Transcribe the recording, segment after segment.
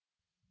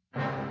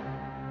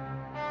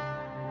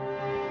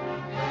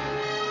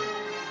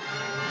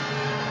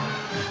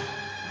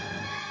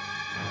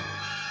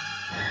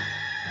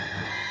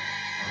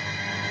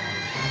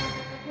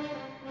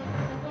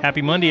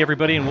Happy Monday,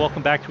 everybody, and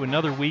welcome back to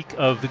another week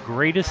of the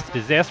greatest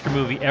disaster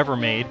movie ever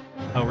made.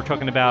 We're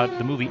talking about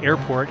the movie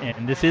Airport,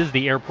 and this is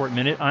the Airport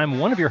Minute. I'm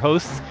one of your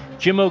hosts,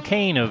 Jim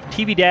O'Kane of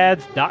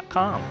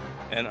TVDads.com.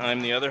 And I'm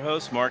the other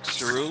host, Mark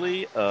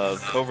Cerulli of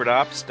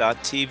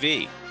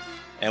CovertOps.tv.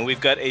 And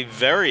we've got a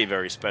very,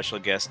 very special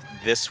guest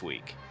this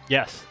week.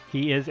 Yes,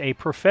 he is a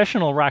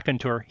professional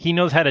raconteur. He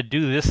knows how to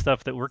do this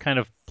stuff that we're kind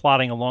of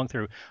plodding along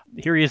through.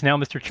 Here he is now,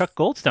 Mr. Chuck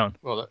Goldstone.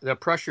 Well, the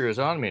pressure is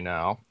on me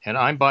now. And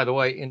I'm, by the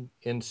way,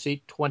 in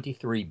seat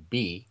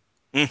 23B,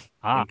 in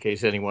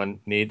case anyone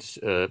needs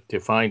to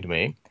find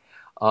me.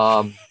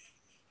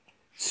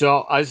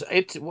 So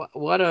it's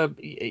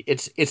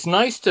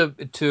nice to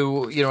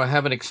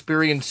have an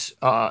experience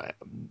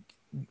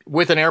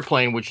with an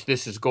airplane, which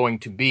this is going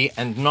to be,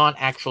 and not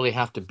actually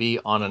have to be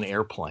on an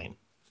airplane.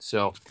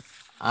 So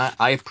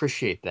I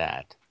appreciate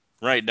that.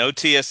 Right, no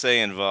TSA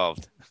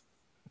involved.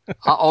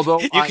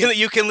 Although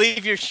you can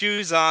leave your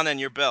shoes on and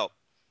your belt.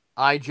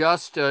 I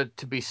just to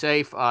be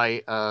safe, because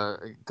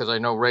I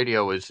know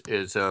radio is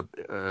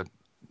an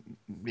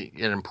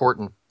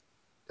important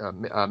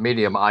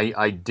medium.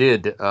 I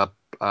did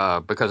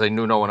because I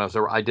knew no one else.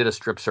 I did a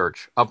strip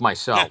search of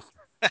myself.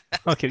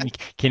 Okay, you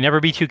can never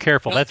be too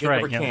careful. That's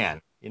right.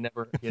 You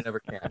never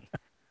can.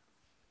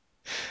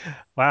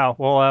 Wow.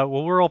 Well,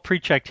 we're all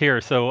pre-checked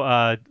here.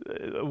 So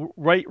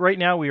right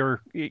now we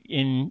are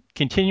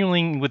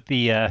continuing with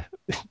the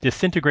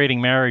disintegrating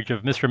marriage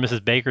of Mr. and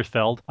Mrs.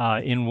 Bakersfeld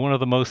in one of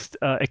the most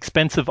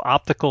expensive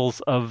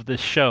opticals of the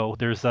show.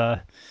 There's the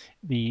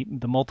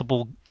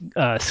multiple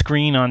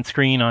screen on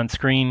screen on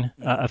screen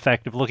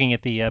effect of looking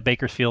at the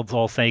Bakersfields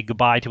all say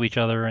goodbye to each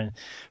other, and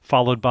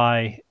followed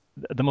by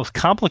the most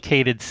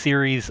complicated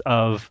series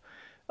of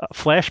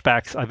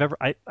flashbacks I've ever.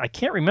 I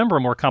can't remember a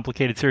more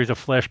complicated series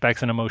of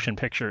flashbacks in a motion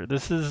picture.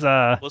 This is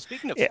well.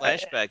 Speaking of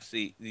flashbacks,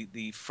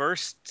 the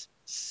first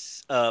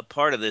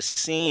part of this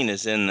scene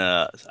is in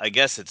I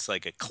guess it's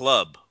like a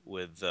club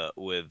with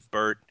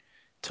Bert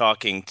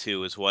talking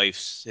to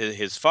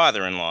his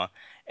father-in-law,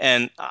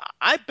 and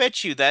I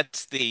bet you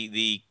that's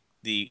the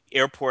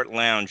airport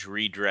lounge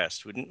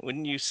redressed.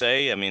 Wouldn't you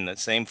say? I mean, the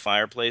same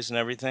fireplace and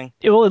everything.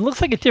 Well, it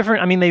looks like a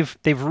different. I mean, they've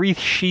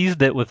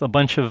resheathed it with a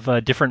bunch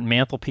of different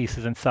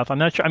mantelpieces and stuff. I'm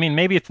not sure. I mean,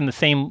 maybe it's in the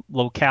same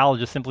locale,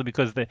 just simply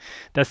because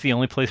that's the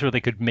only place where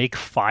they could make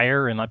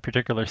fire in that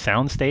particular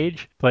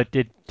soundstage. But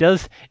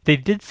they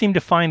did seem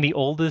to find the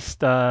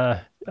oldest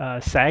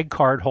SAG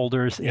card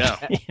holders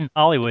in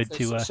Hollywood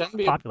to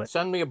populate.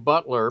 Send me a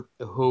butler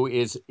who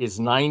is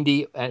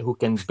 90 and who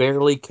can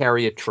barely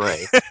carry a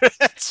tray.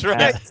 That's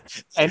right.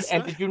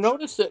 And did you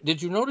notice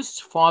his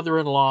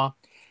father-in-law?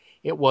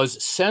 It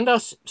was send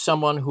us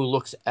someone who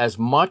looks as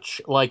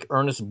much like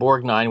Ernest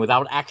Borgnine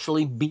without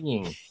actually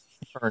being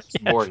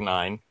Ernest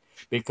Borgnine,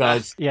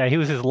 because he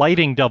was his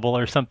lighting double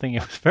or something.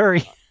 It was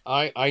very.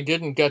 I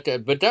didn't get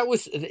that, but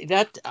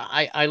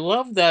I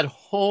love that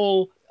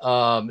whole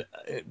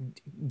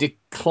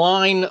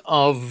decline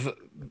of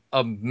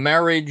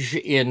marriage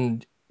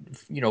in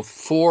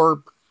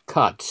 4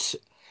 cuts.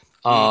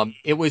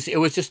 It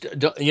was just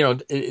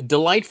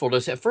delightful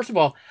to say. First of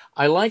all,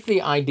 I like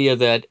the idea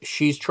that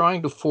she's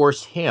trying to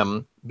force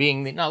him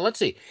now. Let's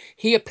see.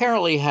 He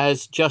apparently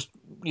has just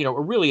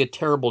really a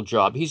terrible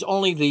job. He's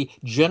only the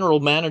general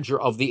manager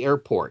of the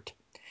airport,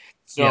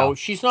 so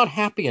she's not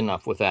happy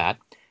enough with that.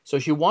 So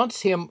she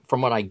wants him,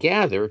 from what I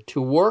gather,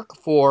 to work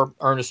for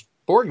Ernest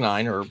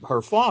Borgnine, or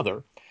her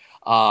father,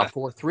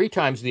 for 3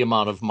 times the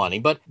amount of money.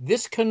 But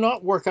this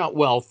cannot work out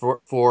well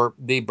for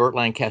the Burt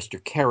Lancaster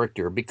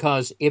character,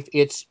 because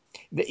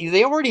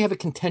they already have a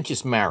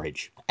contentious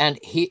marriage, and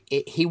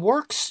he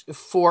works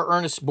for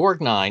Ernest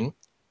Borgnine,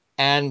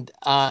 and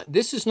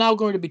this is now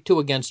going to be 2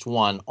 against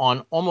 1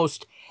 on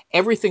almost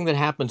everything that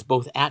happens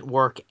both at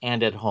work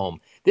and at home.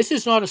 This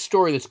is not a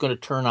story that's going to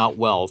turn out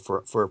well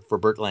for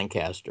Burt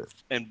Lancaster.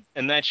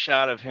 And that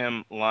shot of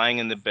him lying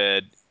in the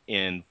bed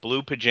in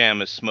blue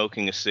pajamas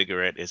smoking a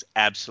cigarette is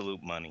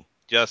absolute money.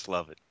 Just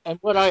love it. And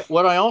what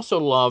I also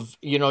love,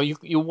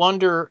 you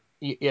wonder,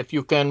 if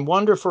you can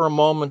wonder for a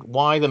moment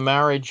why the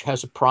marriage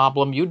has a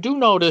problem. You do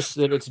notice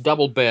that it's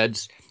double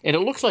beds, and it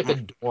looks like a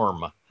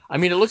dorm. I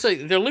mean, it looks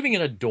like they're living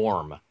in a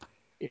dorm.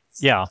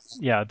 Yeah.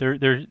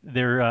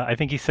 They're. I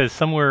think he says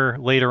somewhere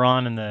later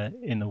on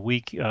in the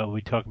week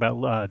we talk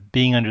about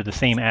being under the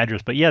same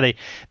address. But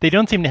they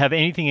don't seem to have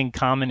anything in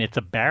common. It's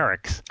a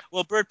barracks.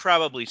 Well, Bert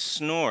probably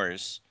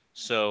snores,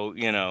 so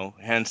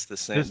hence the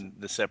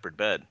separate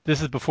bed.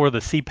 This is before the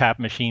CPAP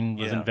machine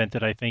was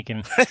invented, I think.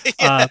 And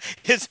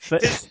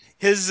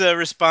his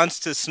response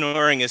to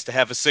snoring is to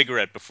have a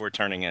cigarette before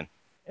turning in.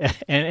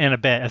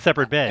 And a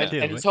separate bed too.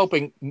 And he's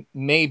hoping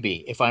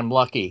maybe, if I'm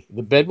lucky,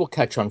 the bed will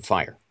catch on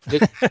fire.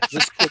 This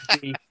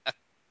could be.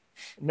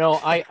 No,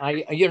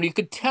 you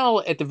could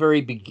tell at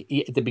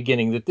the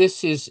beginning that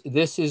this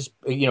is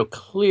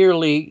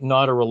clearly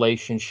not a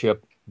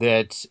relationship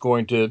that's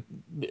going to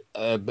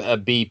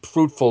be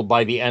fruitful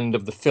by the end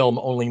of the film,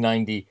 only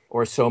 90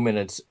 or so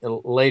minutes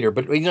later.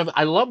 But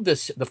I love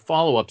the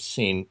follow-up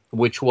scene,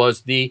 which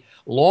was the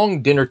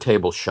long dinner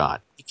table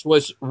shot.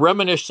 was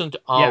reminiscent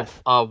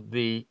of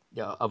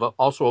Yes.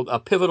 also a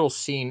pivotal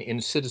scene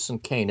in Citizen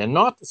Kane, and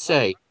not to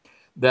say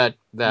that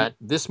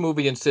this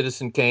movie and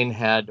Citizen Kane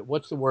had,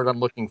 what's the word I'm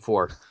looking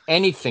for,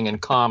 anything in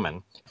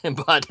common,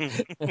 but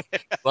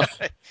but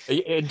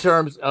in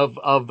terms of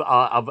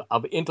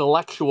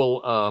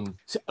intellectual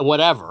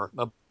whatever.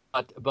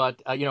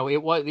 But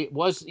it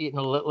was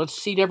let's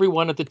seat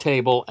everyone at the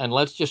table and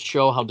let's just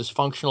show how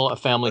dysfunctional a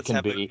family Let's can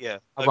have be a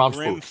around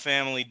grim food.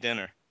 family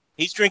dinner.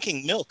 He's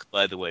drinking milk,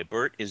 by the way.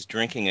 Bert is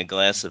drinking a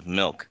glass of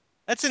milk.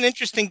 That's an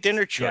interesting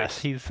dinner Yes,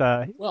 choice. he's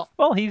Well,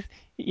 well, he's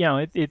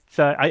it's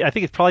I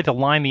think it's probably to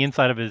line the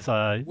inside of his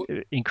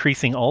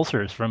increasing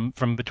ulcers from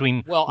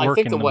between Well, I work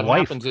think that and the what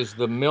wife. happens is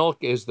the milk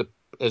is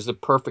the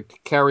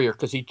perfect carrier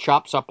because he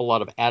chops up a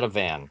lot of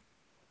Ativan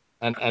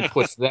and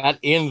puts that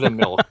in the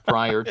milk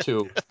prior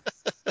to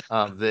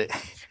the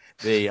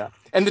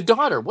and the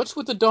daughter. What's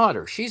with the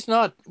daughter? She's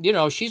not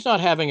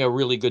having a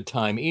really good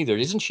time either,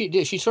 isn't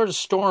she? She sort of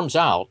storms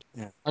out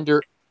Yeah.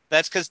 under.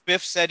 That's because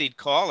Biff said he'd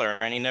call her,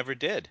 and he never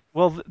did.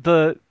 Well,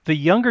 the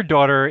younger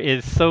daughter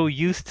is so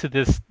used to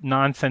this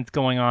nonsense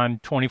going on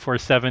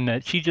 24/7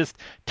 that she just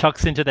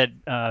tucks into that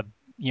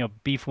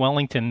beef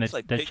Wellington It's that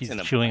like that pigs she's in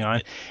a chewing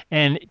on, blanket.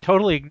 and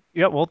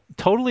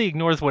totally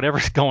ignores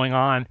whatever's going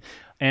on.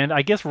 And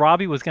I guess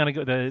Robbie was gonna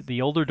go.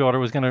 The older daughter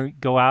was gonna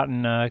go out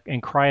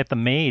and cry at the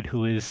maid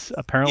who is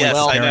apparently Yes,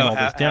 Well, I preparing know all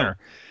this how dinner.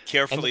 and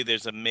carefully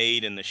there's a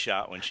maid in the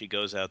shot when she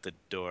goes out the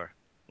door.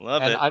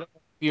 Love and it. I don't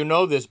know if you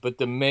know this, but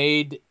the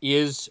maid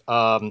is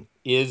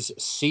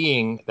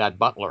seeing that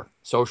butler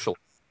socially.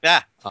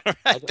 Yeah, I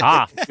don't know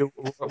Ah, if you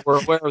were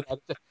aware of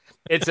that.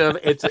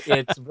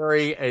 It's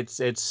very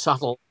it's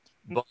subtle,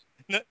 but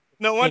no,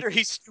 no wonder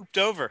he stooped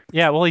over.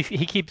 yeah, well,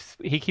 he keeps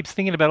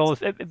thinking about all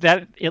this.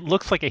 That it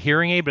looks like a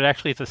hearing aid, but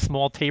actually it's a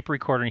small tape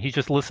recorder, and he's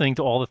just listening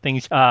to all the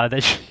things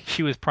that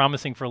she was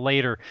promising for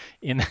later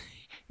in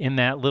in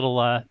that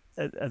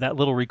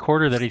little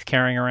recorder that he's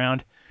carrying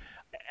around.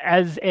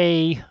 As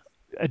a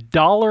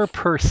dollar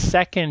per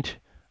second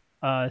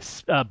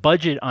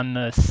budget on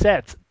the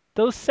sets,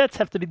 those sets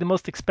have to be the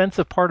most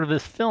expensive part of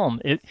this film.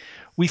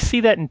 We see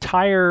that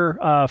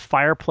entire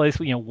fireplace,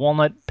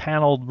 walnut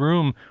paneled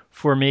room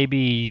for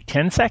maybe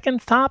 10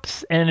 seconds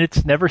tops, and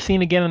it's never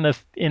seen again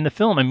in the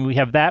film. I mean, we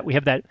have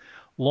that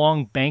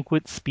long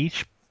banquet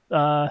speech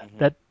Hmm.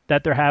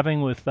 that they're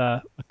having with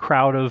a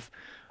crowd of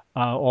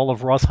all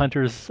of Ross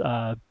Hunter's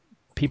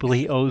people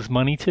he owes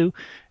money to,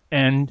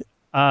 and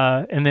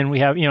then we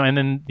have and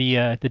then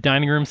the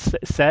dining room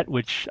set,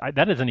 which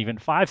that isn't even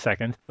 5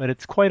 seconds, but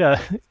it's quite a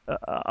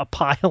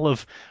pile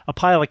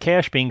of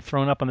cash being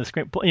thrown up on the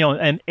screen.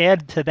 And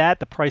add to that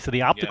the price of the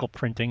Yeah. optical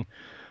printing.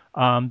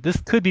 This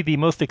could be the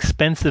most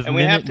expensive And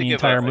we have minute in to the give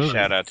entire a movie.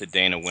 shout out to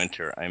Dana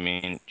Winter. I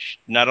mean,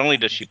 not only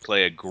does she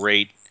play a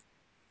great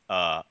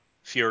uh,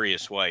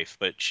 furious wife,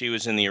 but she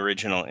was in the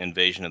original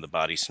Invasion of the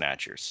Body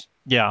Snatchers.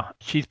 Yeah,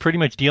 she's pretty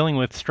much dealing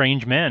with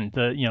strange men,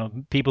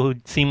 people who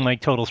seem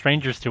like total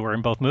strangers to her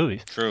in both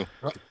movies. True.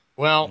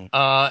 well,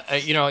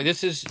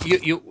 this is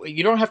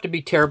you don't have to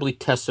be terribly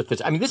test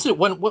sophisticated. I mean, this is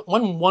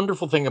one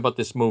wonderful thing about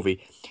this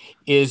movie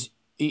is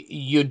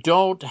you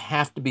don't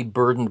have to be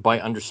burdened by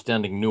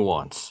understanding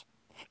nuance.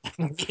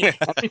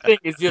 Everything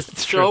is just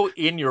It's true. so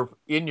in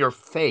your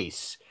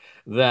face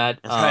that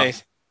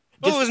Right.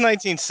 Well, it just was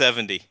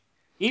 1970.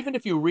 even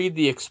if you read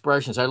the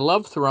expressions, I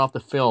love throughout the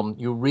film,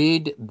 you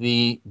read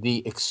the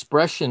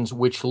expressions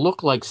which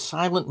look like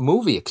silent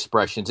movie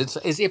expressions. It's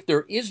as if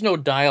there is no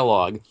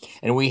dialogue,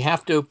 and we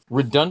have to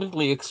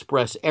redundantly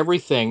express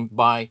everything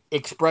by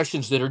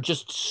expressions that are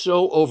just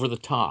so over the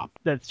top.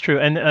 That's true,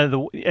 and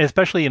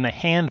especially in the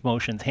hand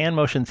motions. Hand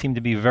motions seem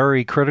to be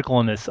very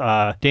critical in this.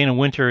 Dana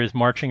Winter is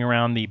marching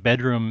around the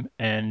bedroom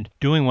and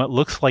doing what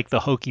looks like the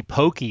hokey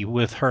pokey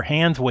with her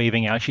hands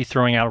waving out. She's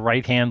throwing out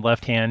right hand,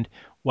 left hand,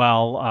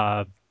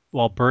 while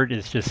Bert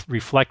is just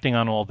reflecting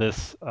on all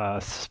this,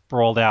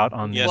 sprawled out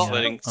on Yes, Well,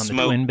 letting the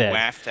smoke twin bed.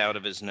 waft out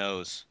of his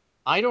nose.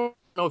 I don't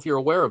know if you're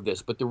aware of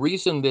this, but the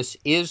reason this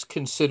is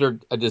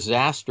considered a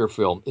disaster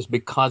film is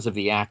because of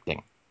the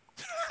acting.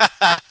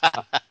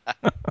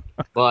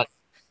 But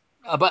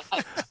but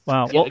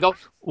Wow. yeah, go.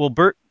 Well,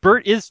 Bert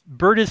is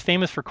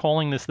famous for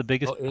calling this the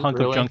biggest Oh, hunk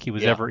of really? junk he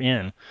was Yeah. ever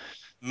in.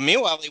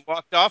 Meanwhile, he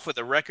walked off with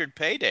a record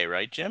payday,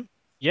 right, Jim?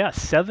 Yeah,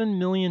 $7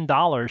 million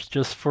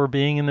just for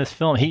being in this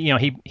film.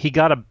 He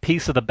got a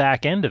piece of the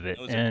back end of it,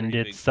 That was a and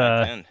pretty big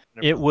back end.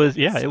 it Never was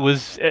really yeah, it saw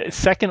was the back end.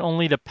 second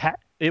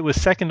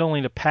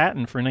only to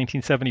Patton for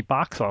 1970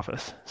 box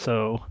office.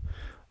 So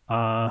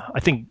I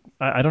don't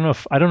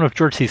know if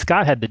George C.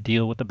 Scott had to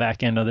deal with the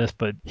back end of this,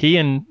 but he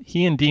and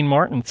Dean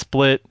Martin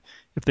split.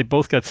 If they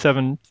both got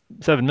 7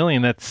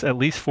 million, that's at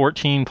least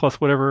 14 plus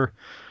whatever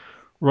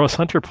Ross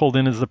Hunter pulled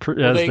in as Well,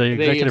 the they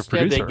executive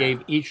instead they producer,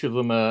 gave each of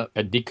them a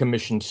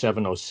decommissioned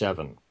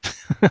 707.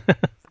 Yeah,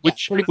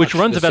 which pretty which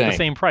much runs the about the same.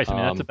 same price. I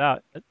mean, that's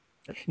about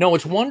No,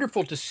 it's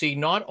wonderful to see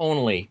not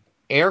only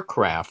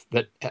aircraft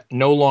that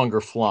no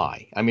longer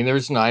fly. I mean,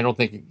 there's no, I don't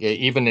think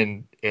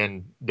even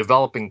in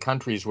developing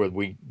countries where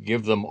we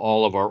give them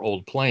all of our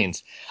old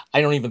planes,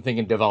 I don't even think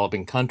in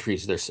developing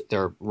countries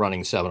they're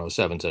running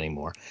 707s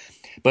anymore.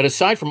 But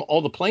aside from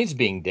all the planes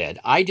being dead,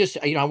 I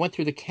went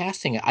through the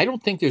casting. I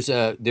don't think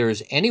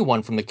there's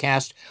anyone from the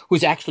cast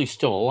who's actually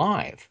still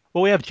alive.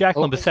 Well, we have Oh,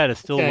 Jacqueline Bisset is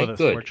still okay, with us,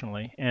 good.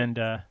 fortunately, and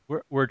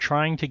we're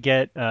trying to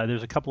get.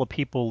 There's a couple of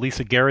people: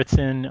 Lisa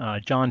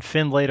Gerritsen, John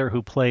Findlater,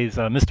 who plays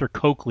Mr.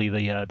 Coakley,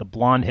 the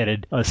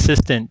blonde-headed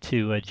assistant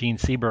to Gene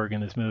Seberg in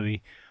this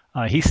movie.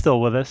 He's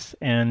still with us,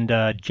 and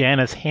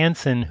Janice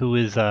Hansen, who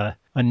is a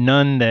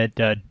nun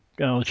that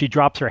she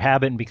drops her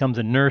habit and becomes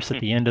a nurse at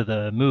the end of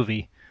the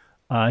movie.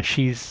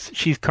 She's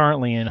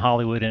currently in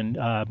Hollywood, and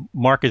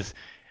Mark is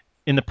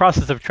in the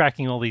process of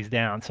tracking all these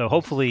down. So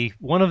hopefully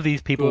one of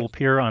these people will Good.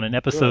 appear on an Good.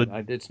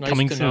 episode It's nice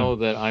coming to soon. know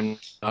that I'm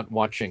not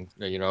watching,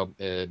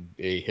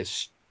 a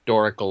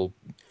historical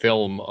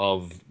film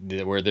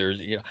where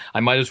there's, I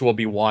might as well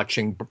be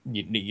watching.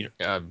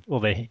 Well,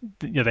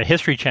 the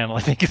History Channel,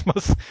 I think, is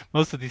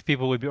most of these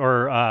people would be,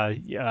 or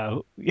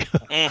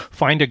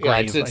Find a Yeah,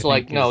 Grave, I it's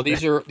like think no,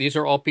 is. these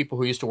are all people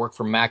who used to work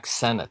for Max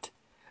Sennett.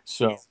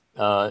 So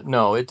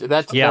no, Yeah.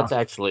 that's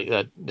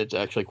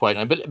actually quite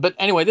nice. But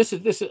anyway, this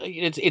is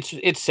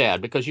it's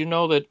sad because you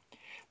know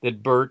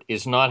that Bert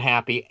is not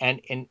happy,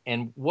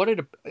 and what it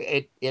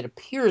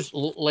appears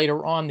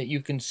later on that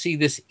you can see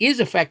this is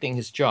affecting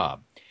his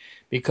job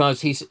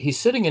because he's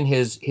sitting in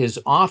his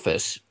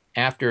office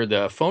after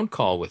the phone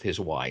call with his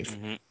wife.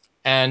 Mm-hmm.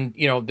 And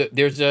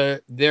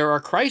there are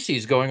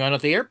crises going on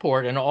at the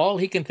airport, and all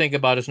he can think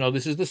about is, no,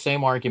 this is the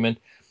same argument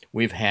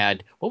we've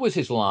had. What was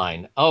his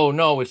line? Oh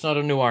no, it's not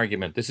a new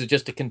argument. This is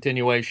just a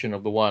continuation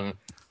of the one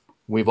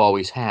we've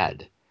always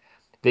had.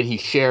 That he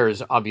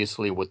shares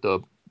obviously with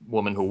the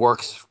woman who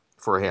works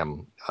for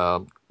him.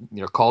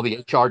 Call the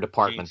HR Gene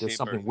department. There's Seberg.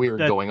 something weird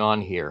That going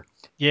on here.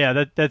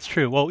 Yeah, that's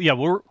true. Well, yeah,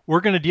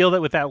 we're going to deal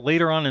with that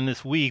later on in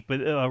this week, but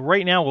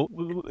right now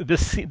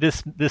this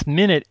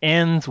minute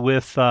ends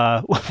with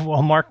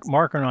well,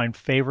 Mark and I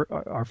favorite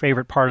our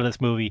favorite part of this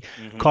movie,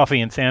 Mm-hmm.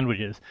 coffee and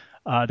sandwiches.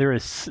 There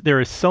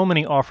is so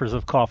many offers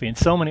of coffee and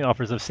so many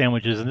offers of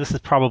sandwiches, and this is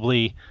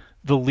probably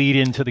the lead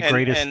into the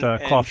greatest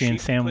And coffee she and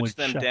puts sandwich.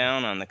 them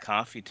down on the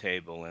coffee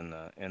table in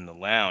the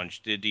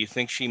lounge. Do you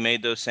think she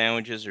made those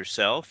sandwiches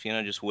herself?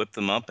 Just whip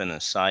them up in a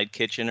side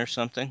kitchen or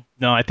something?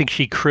 No, I think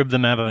she cribbed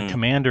them out of the Mm.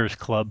 Commanders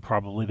Club.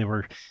 Probably they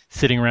were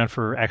sitting around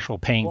for actual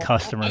paying Well, I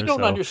customers. don't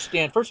So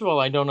understand. First of all,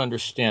 I don't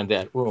understand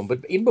that room.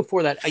 But even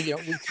before that,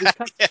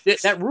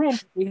 Yes. that room.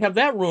 We have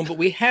that room, but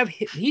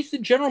he's the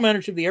general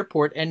manager of the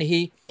airport, and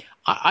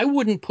I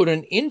wouldn't put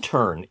an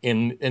intern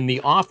in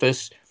the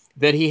office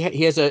that he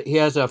has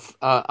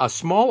a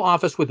small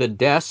office with a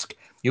desk.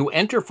 You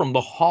enter from the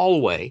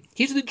hallway.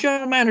 He's the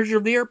general manager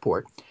of the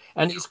airport,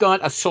 and he's got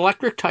a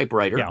Selectric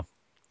typewriter yeah.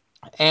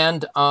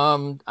 and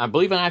I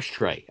believe an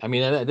ashtray. I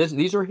mean,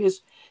 these are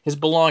his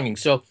belongings.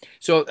 So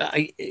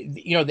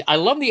I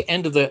love the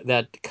end of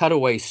that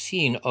cutaway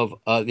scene of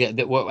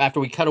after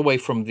we cut away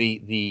from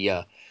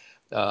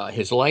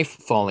his life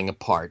falling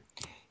apart.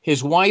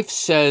 His wife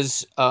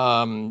says, what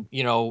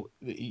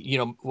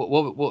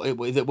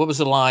was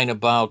the line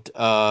about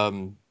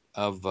of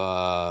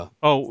Oh,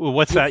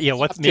 what's you that? won't Yeah,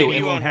 what's have to, maybe You you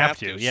and won't won't have have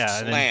to. to Yeah,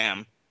 and then slam,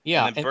 and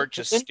yeah, then and Bert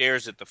just then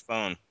stares at the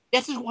phone.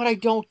 this is what I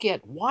don't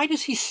get. Why do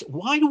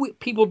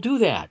people do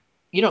that?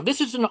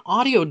 This is an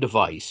audio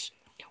device.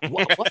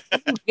 What do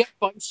you get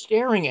by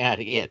staring at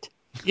it?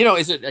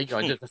 Is it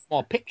just a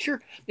small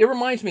picture? It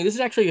reminds me. This is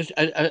actually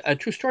a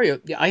true story.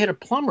 I had a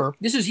plumber.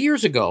 This is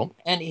years ago,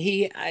 and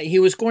he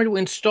was going to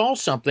install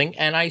something,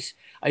 and I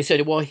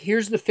said, well,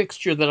 here's the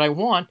fixture that I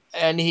want,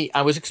 and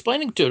I was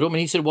explaining to him, and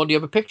he said, well, do you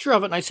have a picture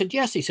of it? And I said,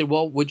 yes. He said,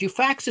 well, would you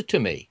fax it to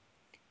me?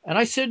 And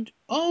I said,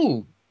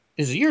 oh,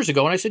 this is years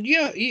ago. And I said,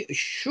 yeah,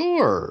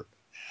 sure.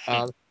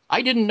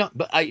 I didn't know,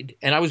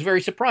 and I was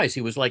very surprised.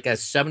 He was like a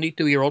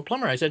 72-year-old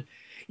plumber. I said,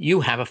 you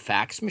have a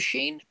fax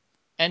machine?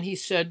 And he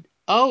said,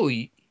 oh,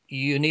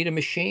 you need a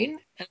machine?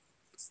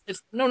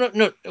 No, no,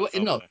 no, Oh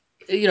no. boy.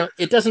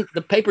 It doesn't,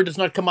 the paper does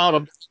not come out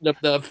of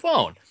the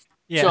phone.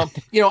 yeah. So,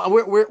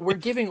 we're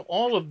giving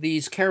all of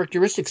these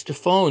characteristics to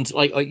phones.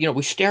 Like,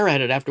 we stare at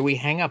it after we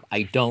hang up.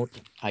 I don't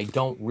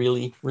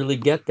really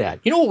get that.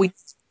 You know what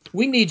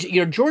we need,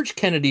 George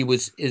Kennedy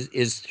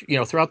is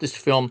throughout this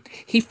film,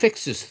 he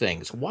fixes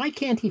things. Why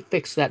can't he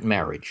fix that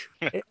marriage?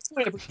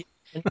 Whatever.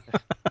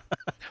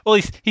 Well,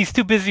 he's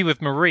too busy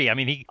with Marie. I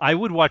mean, I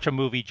would watch a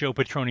movie, Joe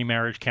Petroni,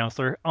 Marriage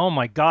Counselor. Oh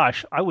my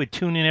gosh, I would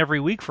tune in every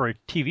week for a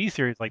TV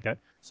series like that.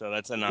 So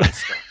that's a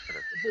non-starter.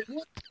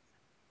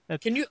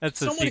 That's Can that's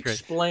the someone secret.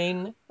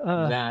 explain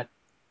Uh, that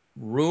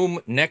room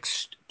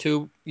next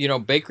to,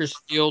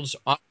 Bakersfield's?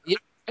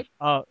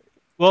 uh,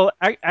 well,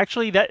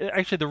 actually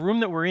the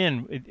room that we're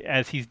in,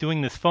 as he's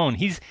doing this phone,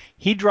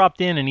 he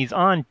dropped in and he's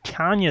on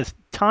Tanya's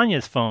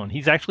phone.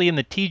 He's actually in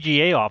the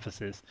TGA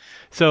offices.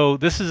 So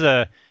this is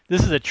a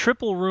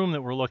triple room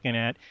that we're looking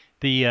at.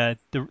 the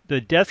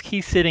desk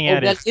he's sitting Oh,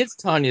 at that is is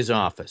Tanya's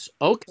office.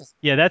 Okay.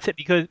 yeah, that's it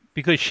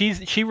because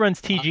she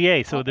runs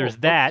TGA, so there's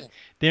that. Okay.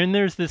 Then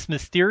there's this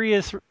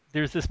mysterious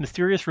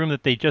room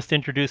that they just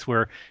introduced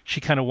where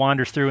she kind of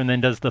wanders through and then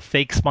does the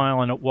fake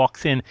smile and it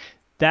walks in.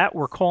 That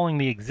we're calling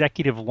the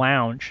executive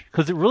lounge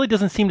because it really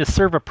doesn't seem to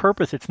serve a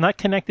purpose. It's not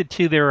connected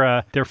to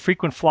their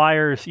frequent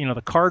flyers, the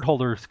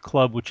cardholders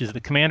club, which is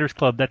the commanders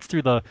club. That's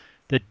through the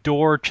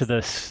door to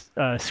the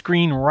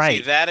screen right.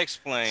 See, that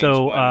explains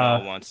So, why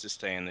Mel wants to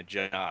stay in the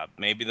job.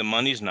 Maybe the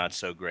money's not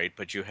so great,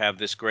 but you have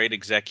this great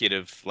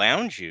executive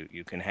lounge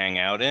you can hang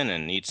out in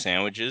and eat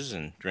sandwiches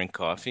and drink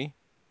coffee.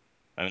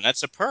 I mean,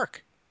 that's a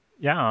perk.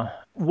 Yeah.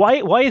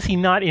 Why is he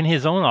not in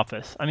his own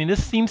office? I mean,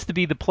 this seems to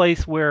be the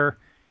place where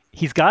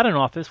he's got an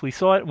office. We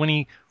saw it when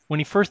he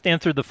first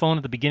answered the phone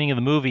at the beginning of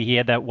the movie. He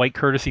had that white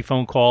courtesy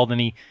phone call, and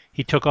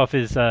he took off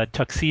his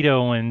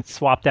tuxedo and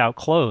swapped out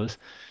clothes.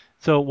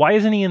 So why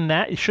isn't he in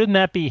that? Shouldn't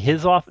that be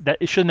his off?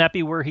 Shouldn't that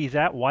be where he's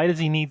at? Why does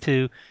he need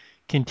to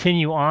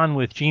continue on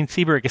with Gene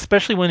Seberg,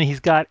 especially when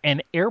he's got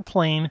an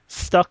airplane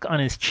stuck on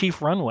his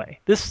chief runway?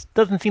 This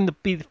doesn't seem to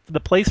be the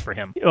place for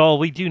him. Well,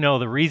 we do know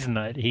the reason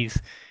that he's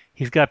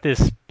got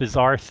this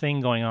bizarre thing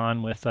going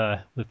on with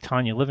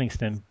Tanya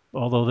Livingston,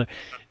 although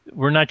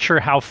we're not sure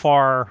how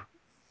far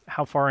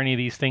any of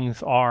these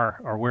things are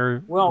or where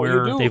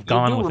they've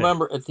gone with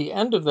remember at the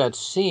end of that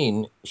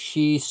scene,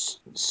 she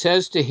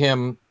says to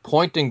him,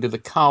 pointing to the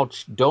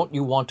couch, "Don't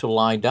you want to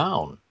lie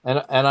down?"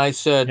 And I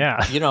said,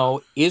 Yeah.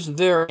 Is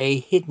there a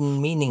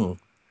hidden meaning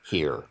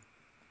here?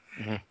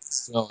 Mm-hmm.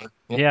 So,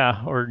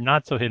 yeah, or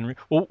not so hidden.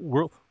 Well,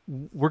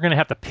 we're going to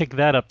have to pick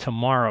that up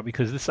tomorrow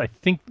because I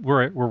think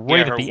we're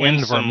right at the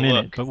end of our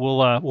minute, look. but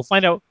we'll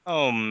find out.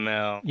 Oh,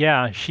 Mel.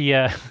 Yeah, she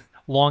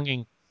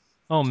longing.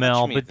 Oh, Touch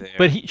Mel, me but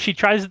there. she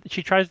tries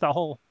the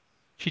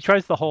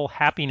whole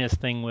happiness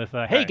thing with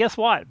hey, Right. guess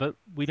what? But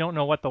we don't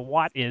know what the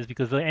what is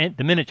because the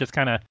minute just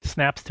kind of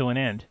snaps to an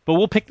end. But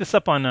we'll pick this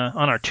up on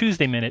our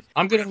Tuesday minute.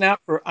 I'm gonna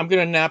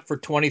nap for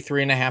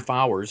 23 and a half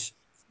hours.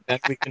 Then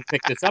we can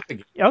pick this up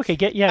again. Okay,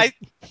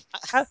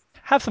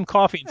 have some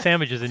coffee and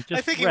sandwiches and I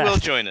just think he rest. will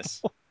join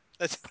us.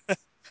 I'm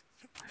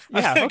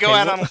Yeah, going to okay, go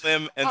out on a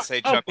limb and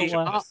say Chuck will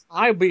join us.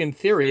 I'll be in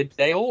theory a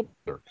day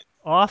older.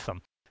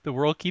 Awesome. The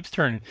world keeps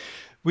turning.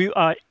 We,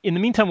 in the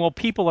meantime, while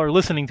people are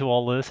listening to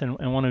all this and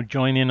want to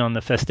join in on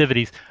the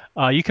festivities,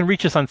 you can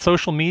reach us on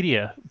social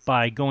media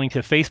by going to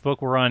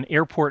Facebook. We're on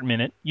Airport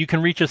Minute. You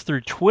can reach us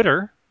through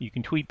Twitter. You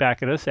can tweet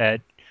back at us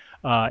at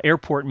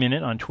Airport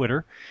Minute on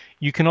Twitter.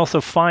 You can also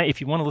find, if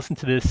you want to listen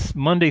to this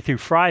Monday through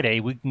Friday,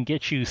 we can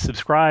get you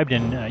subscribed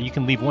and you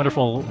can leave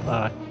wonderful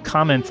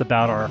comments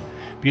about our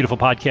beautiful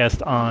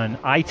podcast on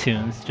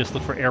iTunes. Just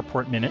look for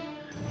Airport Minute.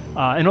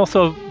 And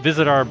also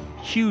visit our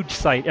huge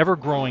site,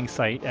 ever-growing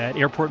site at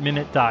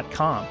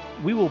airportminute.com.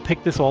 We will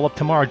pick this all up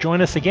tomorrow.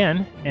 Join us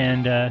again.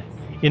 And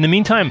in the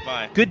meantime,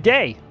 Bye. Good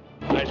day.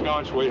 Nice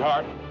going,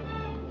 sweetheart.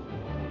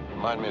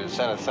 Remind me to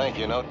send a thank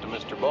you note to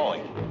Mr.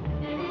 Boeing.